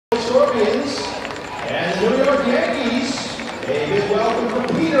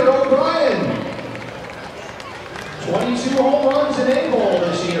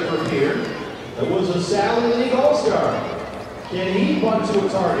Can he bunt to a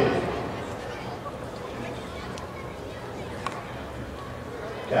target?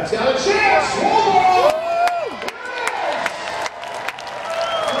 That's got a chance! One more!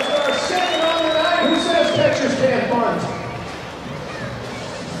 That's our second on the night. Who says pitchers can't bunt?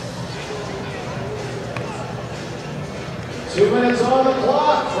 Two minutes on the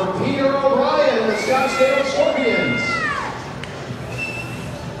clock for Peter O'Brien and the Scottsdale Scorpions.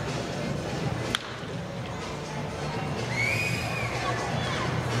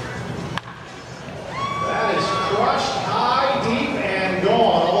 That is crushed high, deep, and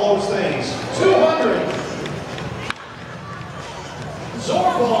gone. All those things. 200.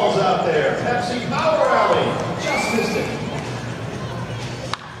 Zorball's out there. Pepsi Power Alley. Just missed it.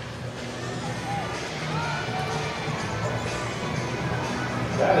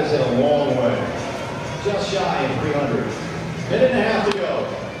 That is a long way. Just shy of 300. Minute and a half to go.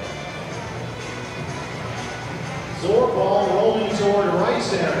 Zorball rolling toward right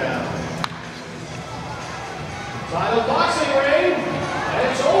center now. Title boxing ring, and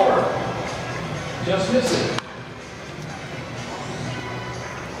it's over. Just missing.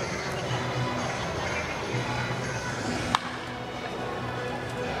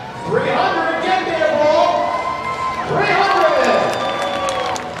 .300, get there, ball. 300.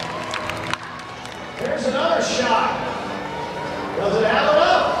 Here's another shot. Does it have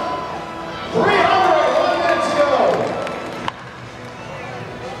enough? 300, 1 minute to go.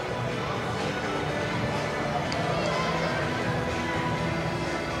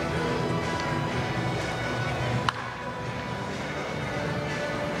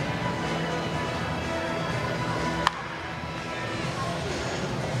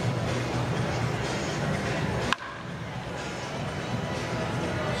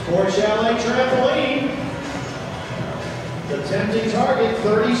 Sport Chalet trampoline. The tempting target,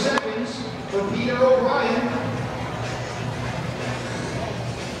 30 seconds for Peter O'Brien.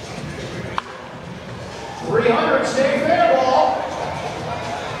 300, stay fair ball.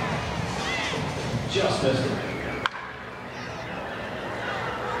 Just missed it.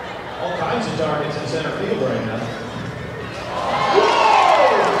 All kinds of targets in center field right now.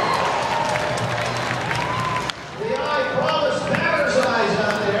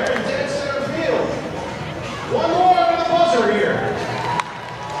 One more on the buzzer here.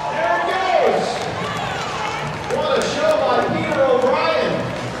 There it goes. What a show by Peter O'Brien.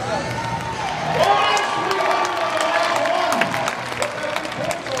 Oh, that's 300 on the last one.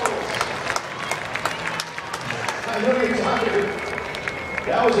 I know you're talking.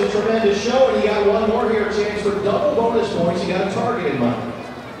 That was a tremendous show, and he got one more here, a chance for double bonus points. He got a target in mind.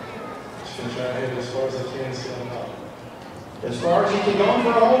 Just going to try to hit it as far as I can, still up. As far as he can go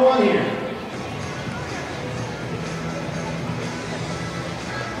for a home run here.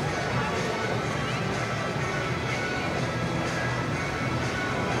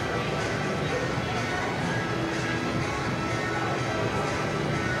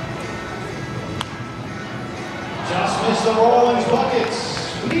 Just missed the Rollins buckets.